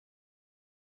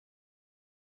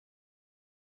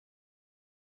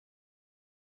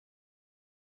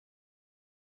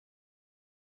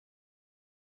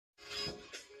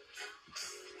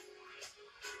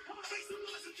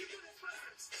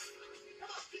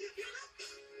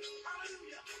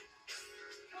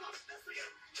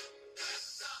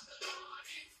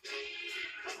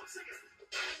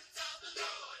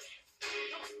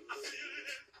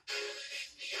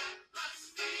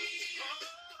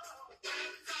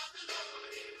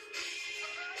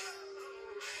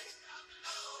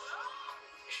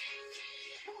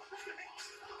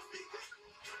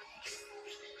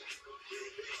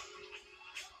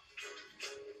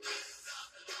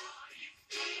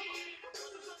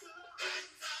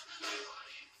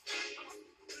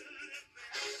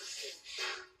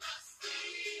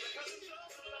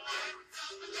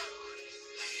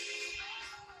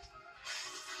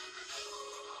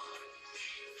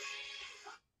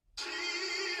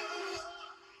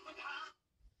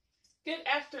Good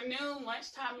afternoon,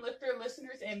 Lunchtime Lifter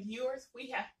listeners and viewers. We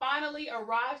have finally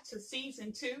arrived to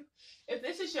season 2. If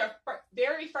this is your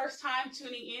very first time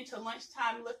tuning in to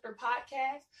Lunchtime Lifter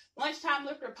Podcast, Lunchtime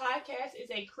Lifter Podcast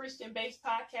is a Christian-based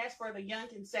podcast for the young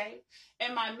and saved.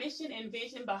 And my mission and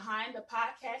vision behind the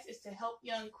podcast is to help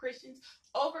young Christians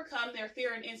overcome their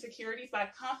fear and insecurities by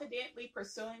confidently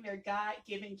pursuing their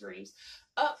God-given dreams.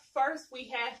 Up first, we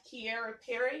have Kiera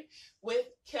Perry with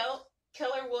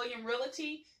Keller Williams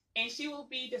Realty, and she will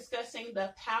be discussing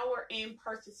the power in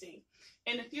purchasing.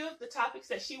 And a few of the topics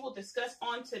that she will discuss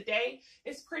on today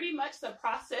is pretty much the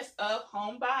process of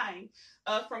home buying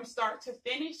from start to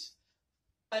finish.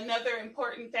 Another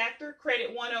important factor,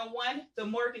 Credit 101, the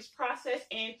mortgage process,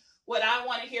 and what I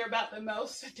want to hear about the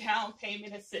most, down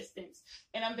payment assistance.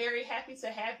 And I'm very happy to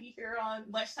have you here on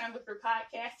Lunchtime with Her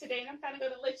podcast today. And I'm kind of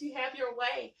going to let you have your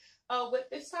way with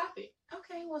this topic.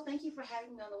 Okay, well, thank you for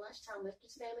having me on the Lunchtime Lifter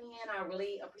today, Leanne. I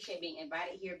really appreciate being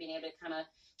invited here, being able to kind of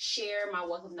share my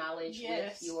wealth of knowledge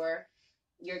with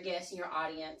your guests and your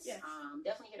audience. Yes.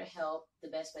 Definitely here to help the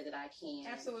best way that I can.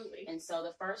 Absolutely. And so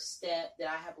the first step that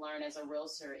I have learned as a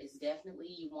realtor is definitely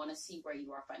you want to see where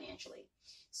you are financially.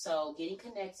 So getting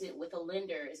connected with a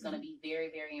lender is going to be very,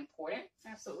 very important.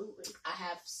 Absolutely. I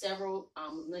have several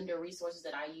lender resources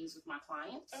that I use with my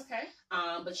clients. Okay.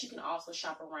 But you can also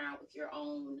shop around with your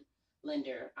own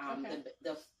lender. Okay.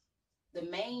 The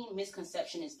main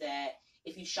misconception is that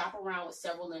if you shop around with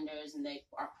several lenders and they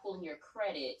are pulling your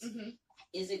credit,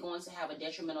 is it going to have a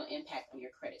detrimental impact on your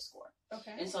credit score?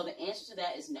 Okay. And so the answer to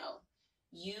that is no.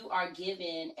 You are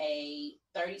given a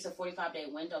 30 to 45-day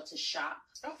window to shop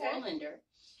for a lender,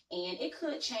 and it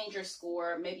could change your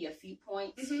score maybe a few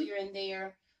points here and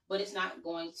there, but it's not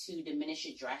going to diminish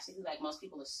it drastically like most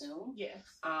people assume. Yes.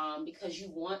 Because you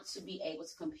want to be able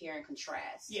to compare and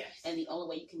contrast. Yes. And the only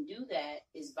way you can do that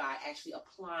is by actually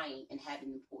applying and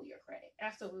having them pull your credit.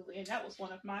 Absolutely. And that was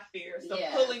one of my fears. The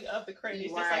pulling of the credit.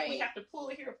 It's just like we have to pull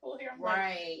it here, pull it here. I'm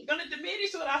like, going to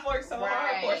diminish what I've worked so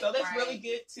hard for. So that's really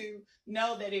good to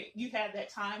know that you have that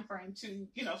time frame to,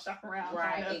 shop around.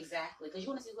 Right, exactly. Because you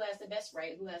want to see who has the best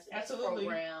rate, who has the best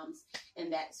programs,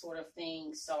 and that sort of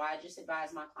thing. So I just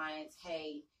advise my clients,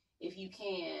 hey, if you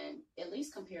can, at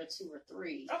least compare 2 or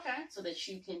 3. Okay. So that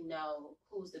you can know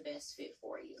who's the best fit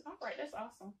for you. All right, that's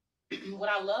awesome. What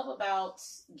I love about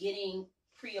getting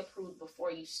pre-approved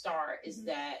before you start is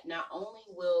that not only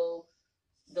will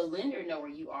the lender know where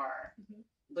you are,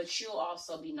 but you'll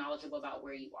also be knowledgeable about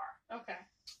where you are. Okay.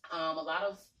 A lot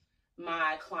of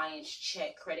my clients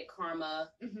check Credit Karma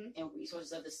and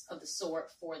resources of the sort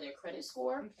for their credit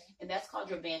score, and that's called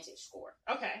your Vantage score.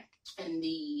 Okay. And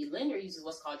the lender uses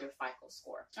what's called your FICO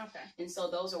score. Okay. And so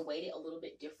those are weighted a little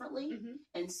bit differently,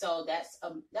 and so that's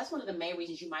one of the main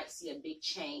reasons you might see a big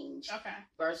change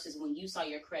versus when you saw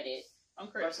your credit.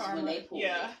 Versus when they pull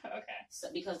it. Okay. So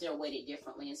because they're weighted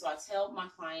differently. And so I tell my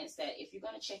clients that if you're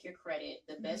going to check your credit,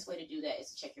 the best way to do that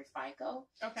is to check your FICO.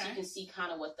 Okay. So you can see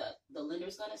kind of what the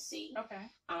lender's going to see. Okay.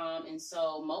 And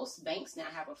so most banks now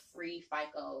have a free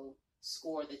FICO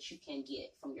score that you can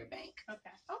get from your bank.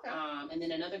 Okay. Okay. And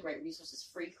then another great resource is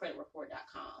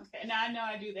freecreditreport.com. Okay. Now I know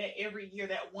I do that every year,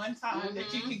 that one time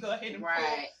that you can go ahead and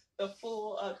pull the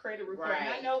full credit report. And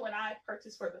I know when I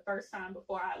purchased for the first time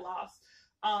before I lost,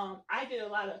 I did a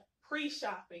lot of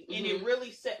pre-shopping, and it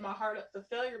really set my heart up for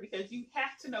failure because you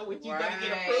have to know what you're going to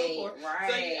get approved for.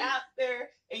 So you're out there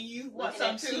and you want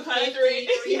some 200, 300,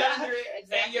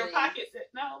 exactly. And your pocket said,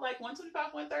 no, like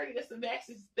 125, 130, that's the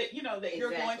maxes that, that you're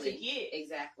going to get.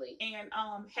 Exactly. And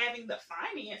having the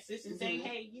finances and saying,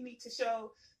 hey, you need to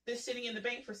show this sitting in the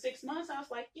bank for 6 months. I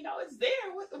was like, it's there.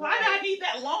 Why do I need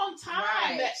that long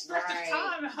time, that stretch of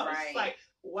time? And I was like,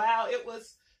 wow, it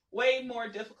was way more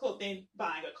difficult than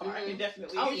buying a car. I can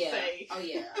definitely say. Oh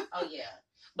yeah.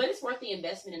 But it's worth the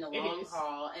investment in the long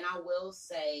haul. And I will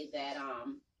say that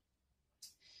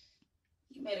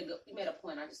you made a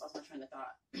point. I just lost my train of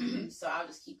thought. So I'll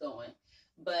just keep going.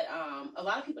 But a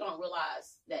lot of people don't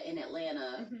realize that in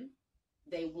Atlanta,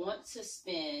 they want to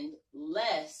spend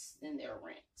less than their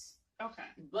rent. Okay.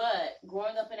 But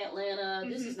growing up in Atlanta,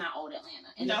 this is not old Atlanta.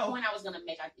 And the point I was going to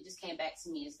make, it just came back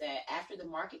to me, is that after the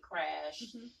market crash,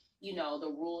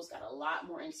 the rules got a lot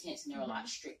more intense and they're a lot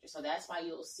stricter. So that's why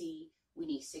you'll see we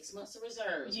need 6 months of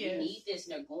reserves. Yes. We need this.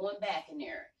 And they're going back in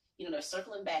there. They're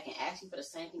circling back and asking for the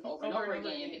same thing over and over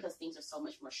again because things are so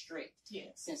much more strict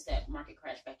since that market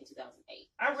crash back in 2008.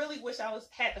 I really wish I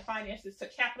had the finances to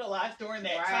capitalize during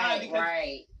that time because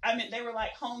I mean, they were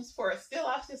like homes for a steal.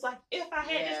 I was just like, if I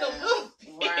had just a little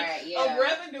bit of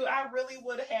revenue, I really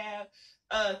would have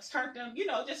turn them,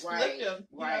 just flip them.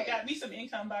 Got me some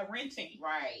income by renting.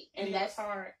 Right. And that's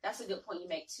hard. That's a good point you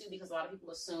make too, because a lot of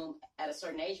people assume at a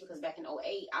certain age, because back in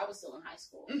 2008, I was still in high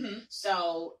school.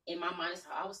 So in my mind,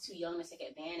 I was too young to take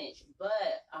advantage.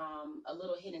 But a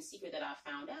little hidden secret that I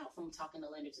found out from talking to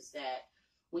lenders is that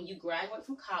when you graduate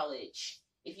from college,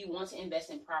 if you want to invest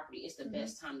in property, it's the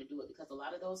best time to do it, because a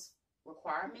lot of those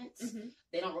requirements,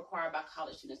 they don't require by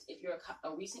college students. If you're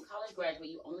a recent college graduate,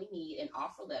 you only need an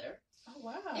offer letter. Oh,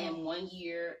 wow. And 1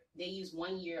 year, they use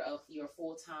 1 year of your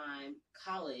full-time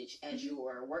college as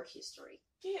your work history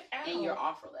and your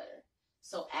offer letter.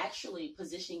 So actually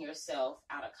positioning yourself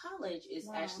out of college is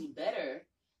actually better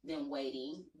than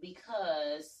waiting,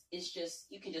 because it's just,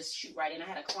 you can just shoot right in. I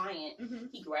had a client,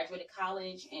 he graduated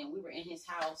college and we were in his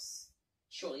house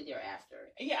shortly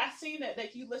thereafter. Yeah, I seen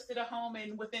that you listed a home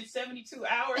and within 72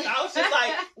 hours. I was just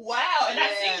like, wow. And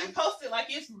I seen you posted like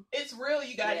it's real,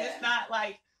 you guys. It's not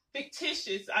like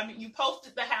fictitious. I mean, you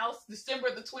posted the house December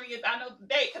the 20th. I know the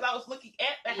date because I was looking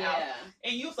at the house,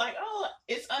 and you was like, "Oh,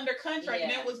 it's under contract,"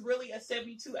 and it was really a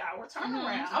 72-hour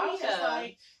turnaround. I was just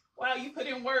like, "Wow, you put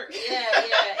in work."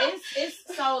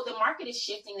 It's so the market is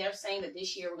shifting. They're saying that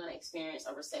this year we're going to experience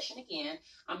a recession again.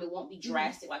 It won't be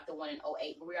drastic like the one in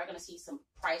 2008, but we are going to see some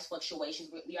price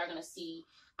fluctuations. We are going to see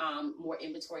more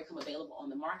inventory come available on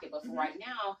the market. But for right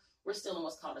now, we're still in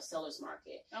what's called a seller's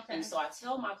market. And so I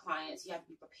tell my clients, you have to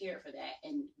be prepared for that.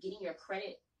 And getting your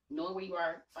credit, knowing where you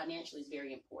are financially, is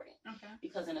very important.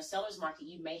 Because in a seller's market,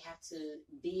 you may have to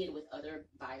bid with other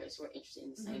buyers who are interested in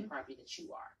the same property that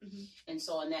you are. And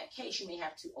so in that case, you may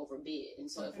have to overbid. And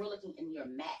so if we're looking in your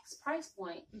max price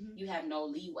point, you have no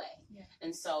leeway.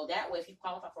 And so that way, if you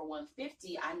qualify for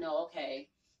 150, I know, okay,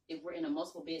 if we're in a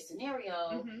multiple bid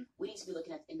scenario, we need to be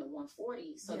looking at in the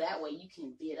 140, so that way you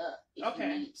can bid up if you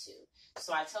need to.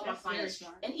 So I tell my clients,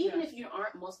 and even if you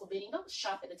aren't multiple bidding, don't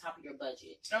shop at the top of your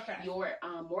budget. Your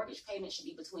mortgage payment should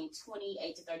be between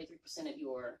 28 to 33% of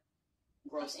your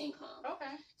gross income.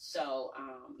 So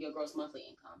your gross monthly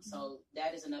income. So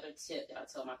that is another tip that I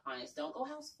tell my clients: don't go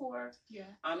house poor.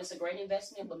 It's a great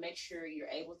investment, but make sure you're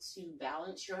able to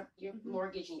balance your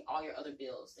mortgage and all your other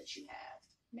bills that you have.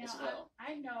 Now,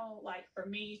 I know, like, for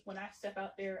me, when I step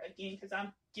out there again, because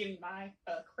I'm getting my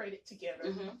credit together,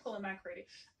 I'm pulling my credit,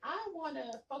 I want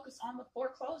to focus on the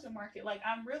foreclosure market. Like,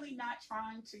 I'm really not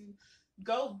trying to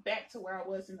go back to where I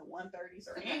was in the 130s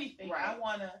or anything. I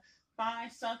want to find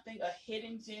something, a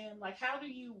hidden gem. Like, how do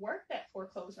you work that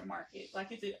foreclosure market?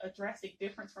 Like, is it a drastic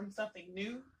difference from something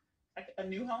new? Like a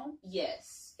new home?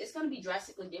 Yes. It's going to be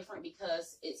drastically different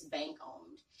because it's bank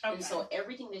owned. And so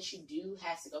everything that you do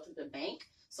has to go through the bank.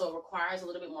 So it requires a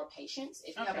little bit more patience.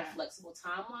 If you have a flexible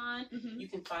timeline, you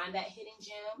can find that hidden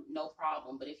gem, no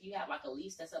problem. But if you have like a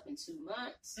lease that's up in 2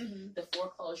 months, the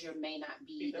foreclosure may not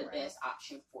be the best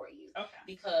option for you.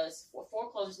 Because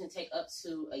foreclosures can take up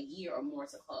to a year or more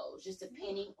to close, just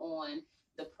depending on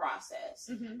the process.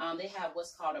 They have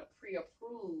what's called a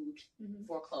pre-approved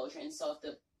foreclosure. And so if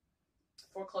the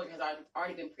foreclosure has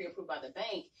already been pre-approved by the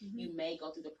bank, you may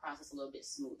go through the process a little bit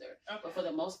smoother. But for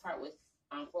the most part with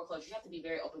foreclosure, you have to be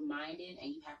very open-minded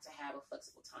and you have to have a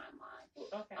flexible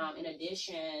timeline. In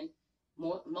addition,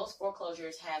 most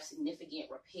foreclosures have significant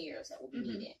repairs that will be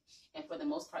needed. And for the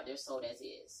most part, they're sold as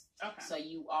is. So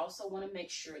you also want to make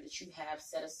sure that you have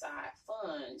set aside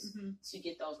funds to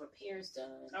get those repairs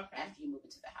done after you move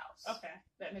into the house.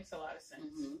 That makes a lot of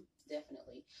sense.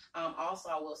 Definitely. Also,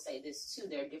 I will say this too,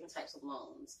 there are different types of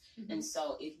loans. And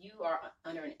so if you are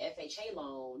under an FHA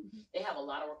loan, they have a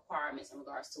lot of requirements in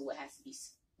regards to what has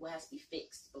to be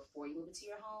fixed before you move into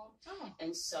your home.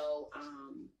 And so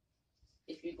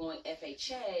if you're going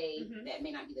FHA, that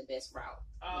may not be the best route.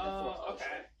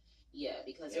 Yeah,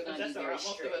 because they're going to be very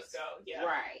strict. Most of us go.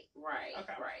 Right.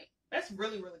 That's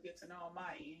really, really good to know on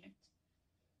my end.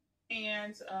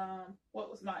 And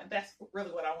that's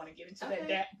really what I want to get into,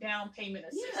 that down payment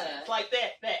assistance. Like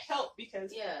that help,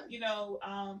 because,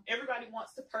 everybody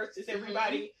wants to purchase,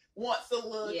 everybody wants to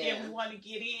look, and we want to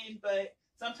get in, but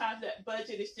sometimes that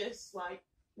budget is just like,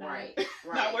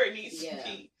 not where it needs to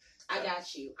be. I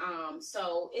got you.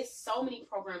 So it's so many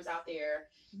programs out there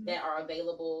that are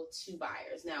available to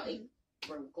buyers. Now,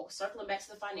 we're circling back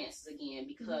to the finances again,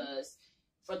 because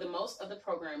for the most of the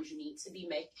programs, you need to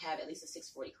have at least a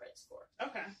 640 credit score.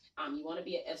 You want to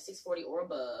be at F640 or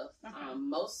above.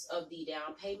 Most of the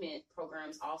down payment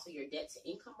programs, also your debt to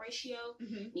income ratio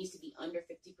needs to be under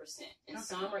 50%. And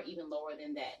some are even lower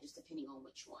than that, just depending on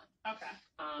which one.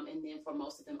 And then for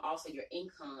most of them, also your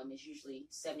income is usually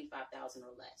 $75,000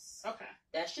 or less.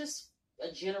 That's just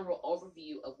a general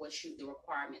overview of the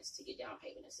requirements to get down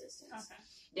payment assistance.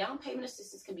 Down payment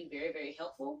assistance can be very, very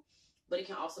helpful. but it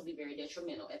can also be very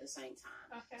detrimental at the same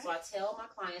time. Okay. So I tell my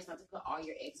clients not to put all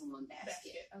your eggs in one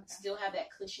basket. Okay. Still have that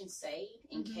cushion saved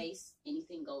in case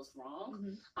anything goes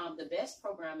wrong. The best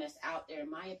program that's out there,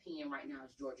 in my opinion, right now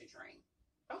is Georgia Dream.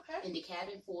 Okay. In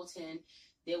DeKalb and Fulton,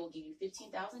 they will give you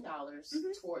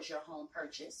 $15,000 towards your home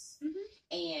purchase.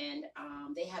 And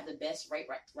they have the best rate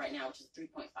right now, which is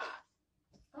 3.5.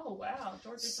 Oh, wow.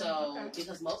 Georgia Dream. So,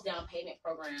 because most down payment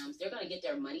programs, they're going to get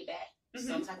their money back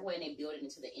some type of way, and they build it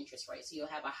into the interest rate. So you'll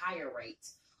have a higher rate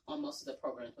on most of the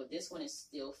programs, but this one is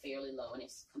still fairly low, and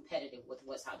it's competitive with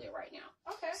what's out there right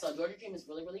now. Okay. So Georgia Dream is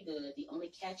really, really good. The only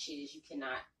catch is you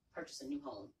cannot purchase a new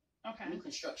home, new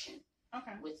construction.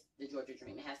 With the Georgia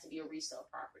Dream, it has to be a resale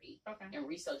property. And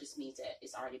resale just means that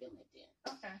it's already been lived in.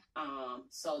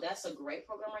 So that's a great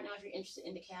program right now if you're interested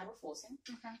in DeKalb or Fulton.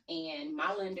 And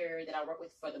my lender that I work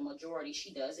with for the majority,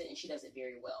 she does it, and she does it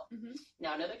very well.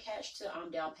 Now, another catch to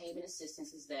down payment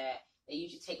assistance is that they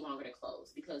usually take longer to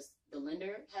close because the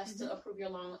lender has to approve your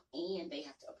loan, and they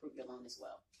have to approve your loan as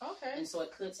well. And so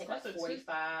it could take like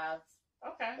 45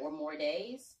 or more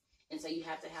days. And so you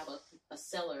have to have a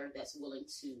seller that's willing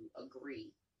to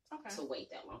agree to wait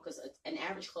that long, because an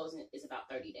average closing is about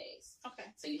 30 days.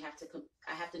 So you have to,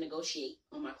 I have to negotiate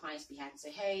on my client's behalf and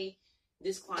say, hey,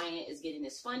 this client is getting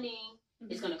this funding.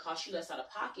 It's going to cost you less out of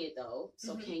pocket, though.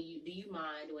 So do you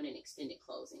mind doing an extended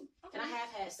closing? And I have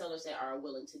had sellers that are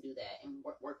willing to do that and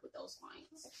work with those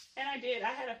clients. And I did.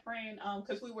 I had a friend,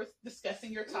 because we were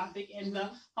discussing your topic in the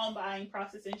home buying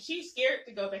process, and she's scared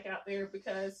to go back out there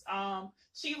because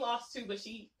she lost too, but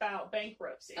she filed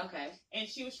bankruptcy. And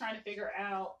she was trying to figure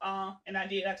out, and I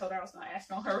told her I was going to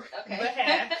ask on her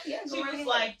behalf. She was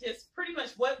like, just pretty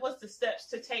much what was the steps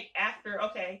to take after,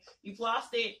 okay, you've lost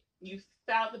it, you've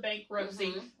filed the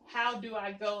bankruptcy, how do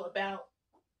I go about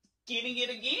getting it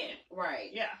again?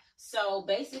 So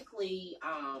basically,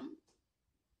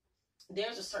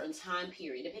 there's a certain time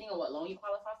period, depending on what loan you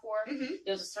qualify for,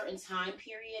 there's a certain time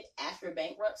period after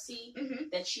bankruptcy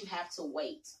that you have to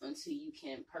wait until you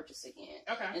can purchase again.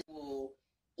 Until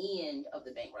end of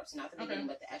the bankruptcy, not the beginning,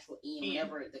 but the actual end,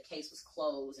 whenever the case was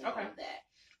closed and all of that.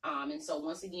 And so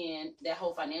once again, that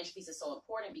whole financial piece is so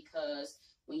important because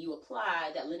when you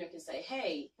apply, that lender can say,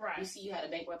 hey, you see you had a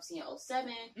bankruptcy in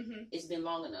 2007. It's been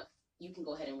long enough. You can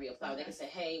go ahead and reapply. They can say,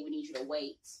 hey, we need you to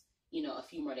wait, a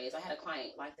few more days. I had a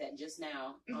client like that just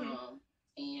now,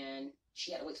 and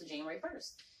she had to wait till January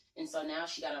 1st. And so now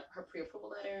she got her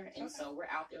pre-approval letter, and so we're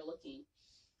out there looking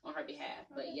on her behalf.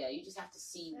 But yeah, you just have to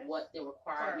see what the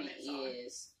requirement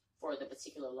is for the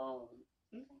particular loan.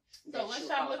 So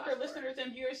Lunchtime Lifter listeners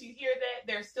and viewers, you hear that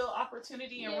there's still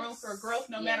opportunity and room for growth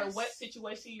no matter what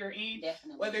situation you're in,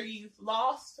 whether you've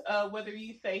lost, whether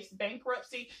you face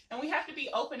bankruptcy. And we have to be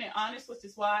open and honest, which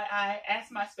is why I ask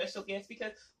my special guests,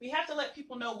 because we have to let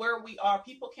people know where we are.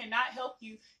 People cannot help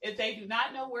you if they do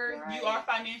not know where you are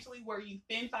financially, where you've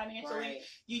been financially.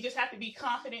 You just have to be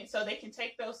confident so they can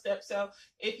take those steps. So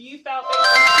if you felt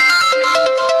bankruptcy,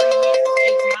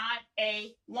 it's not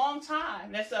a long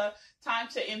time. That's a time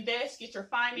to invest, get your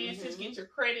finances, get your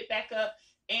credit back up,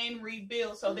 and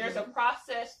rebuild. So there's a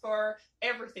process for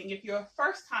everything. If you're a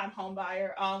first-time home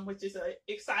buyer, which is an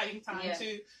exciting time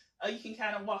too, you can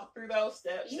kind of walk through those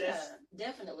steps. Yeah,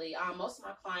 definitely. Most of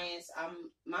my clients,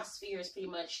 my sphere is pretty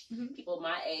much people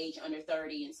my age, under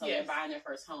 30, and so they're buying their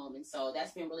first home. And so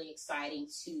that's been really exciting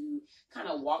to kind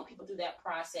of walk people through that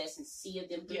process and see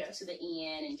them through to the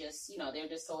end, and just, they're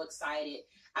just so excited.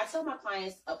 I tell my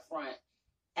clients up front,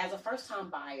 as a first-time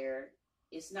buyer,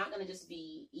 it's not going to just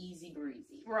be easy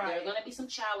breezy. There are going to be some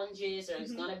challenges.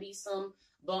 There's going to be some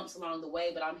bumps along the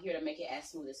way, but I'm here to make it as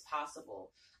smooth as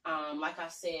possible. Like I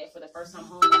said, for the first-time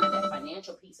home buyer, that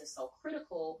financial piece is so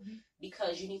critical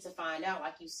because you need to find out,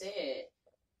 like you said,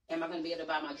 am I going to be able to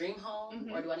buy my dream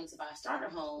home or do I need to buy a starter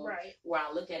home where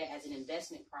I look at it as an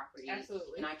investment property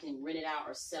and I can rent it out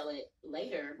or sell it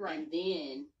later and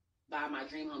then buy my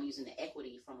dream home using the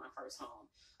equity from my first home.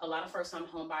 A lot of first-time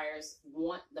home buyers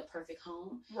want the perfect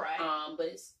home, but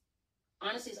it's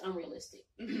unrealistic.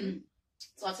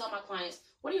 So I tell my clients,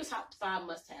 what are your top 5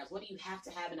 must-haves? What do you have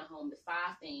to have in a home? The 5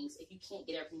 things. If you can't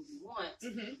get everything you want,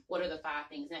 what are the 5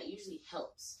 things? And that usually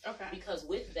helps. Because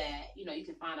with that, you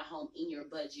can find a home in your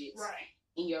budget,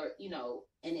 in your,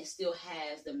 and it still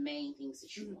has the main things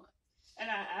that you want. And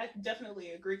I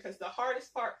definitely agree, because the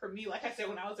hardest part for me, like I said,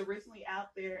 when I was originally out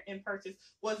there in purchase,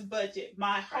 was budget.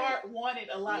 My heart wanted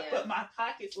a lot, but my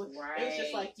pockets was, it was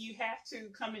just like, you have to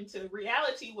come into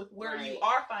reality with where you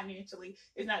are financially.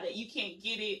 It's not that you can't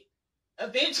get it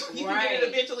eventually. You can get it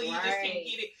eventually, you just can't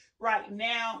get it right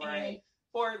now. And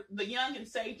for the young and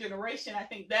saved generation, I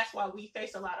think that's why we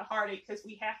face a lot of heartache, because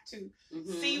we have to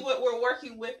see what we're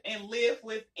working with and live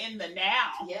with in the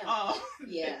now.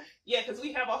 Yeah, because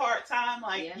we have a hard time,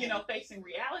 facing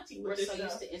reality with this. We're so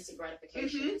used to instant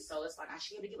gratification, so it's like, I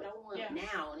should be able to get what I want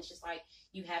now, and it's just like,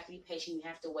 you have to be patient, you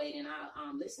have to wait. And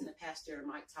I listened to Pastor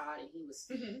Mike Todd, and he was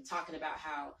talking about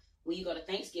how when you go to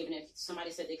Thanksgiving, if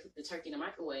somebody said they cooked the turkey in the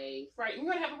microwave, right, you're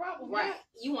gonna have a problem. Right,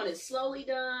 you want it slowly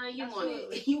done. You want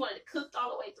it cooked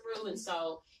all the way through, and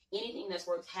so anything that's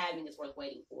worth having is worth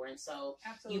waiting for. And so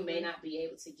you may not be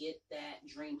able to get that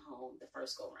dream home the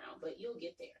first go round, but you'll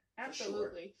get there.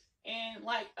 Absolutely. Sure. And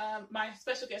like my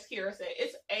special guest Kira said,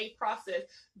 it's a process.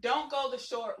 Don't go the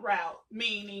short route,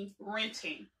 meaning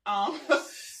renting.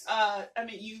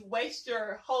 You waste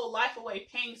your whole life away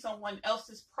paying someone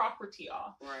else's property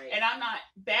off. Right. And I'm not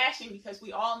bashing, because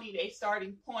we all need a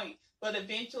starting point, but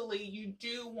eventually you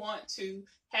do want to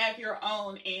have your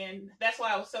own. And that's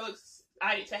why I was so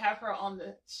excited to have her on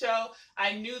the show.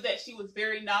 I knew that she was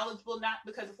very knowledgeable, not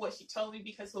because of what she told me,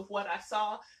 because of what I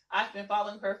saw. I've been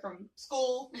following her from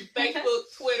school, Facebook,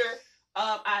 Twitter.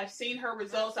 I've seen her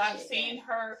results. I've seen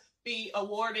her be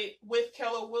awarded with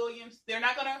Keller Williams. They're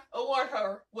not going to award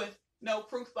her with no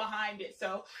proof behind it.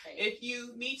 So if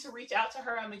you need to reach out to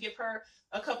her, I'm going to give her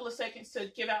a couple of seconds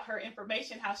to give out her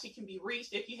information, how she can be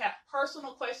reached. If you have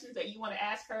personal questions that you want to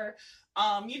ask her,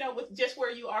 with just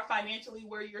where you are financially,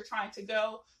 where you're trying to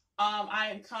go, I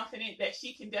am confident that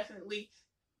she can definitely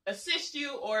assist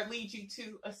you or lead you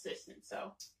to assistance.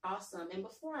 So awesome. And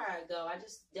before I go, I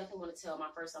just definitely want to tell my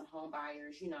first-time home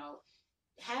buyers,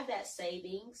 have that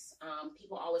savings.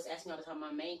 People always ask me all the time.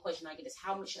 My main question I get is,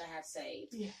 how much should I have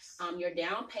saved? Yes. Your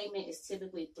down payment is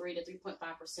typically 3 to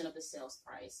 3.5% of the sales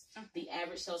price. Okay. The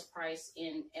average sales price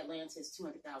in Atlanta is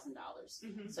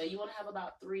 $200,000. So you want to have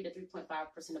about 3 to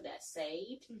 3.5% of that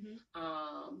saved.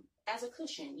 As a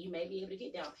cushion. You may be able to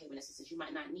get down payment assistance. You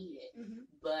might not need it.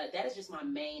 But that is just my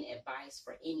main advice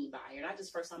for any buyer, not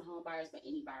just first-time home buyers, but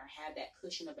any buyer. Have that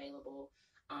cushion available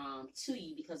to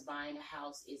you, because buying a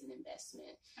house is an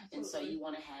investment. Absolutely. And so you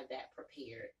want to have that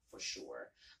prepared for sure.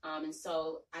 And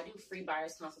so I do free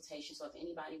buyers consultation. So if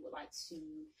anybody would like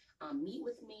to meet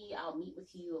with me, I'll meet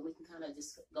with you, and we can kind of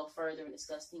just go further and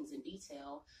discuss things in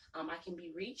detail. I can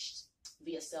be reached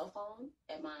via cell phone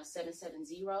at my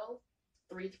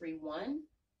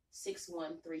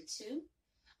 770-331-6132.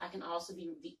 I can also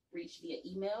be reached via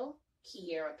email,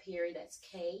 Kiera Perry, that's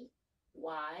KYERAW.com.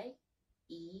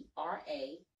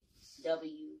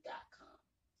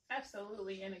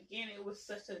 Absolutely. And again, it was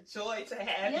such a joy to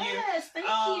have you. Yes, thank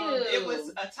you. It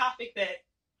was a topic that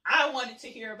I wanted to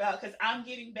hear about, because I'm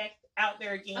getting back out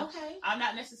there again. Okay. I'm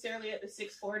not necessarily at the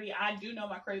 640. I do know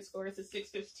my credit score is a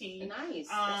 615. Nice.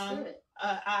 That's good.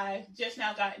 I just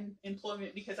now got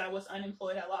employment because I was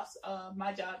unemployed. I lost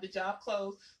my job. The job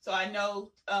closed. So I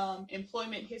know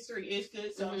employment history is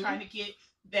good. So I'm trying to get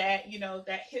that,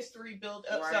 that history built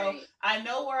up. Right. So I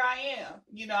know where I am.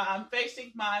 I'm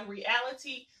facing my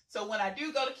reality. So when I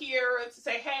do go to Kiera to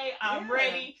say, hey, I'm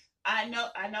ready, I know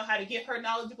how to give her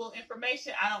knowledgeable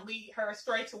information. I don't lead her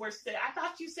straight to where she said, I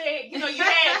thought you said, you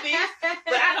had this,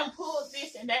 but I don't pull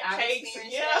this, and that takes,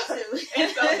 and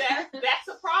so that's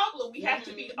a problem. We have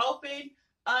to be open,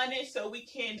 honest, so we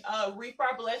can reap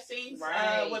our blessings,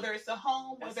 whether it's a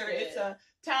home, whether it's a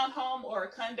townhome or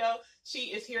a condo.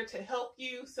 She is here to help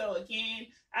you. So again,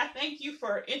 I thank you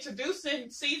for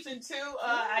introducing season 2.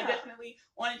 I definitely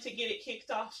wanted to get it kicked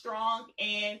off strong,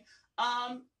 and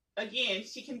again,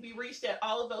 she can be reached at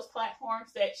all of those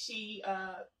platforms that she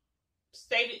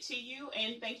stated to you.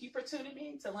 And thank you for tuning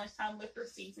in to Lunchtime Lifter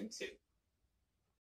Season 2.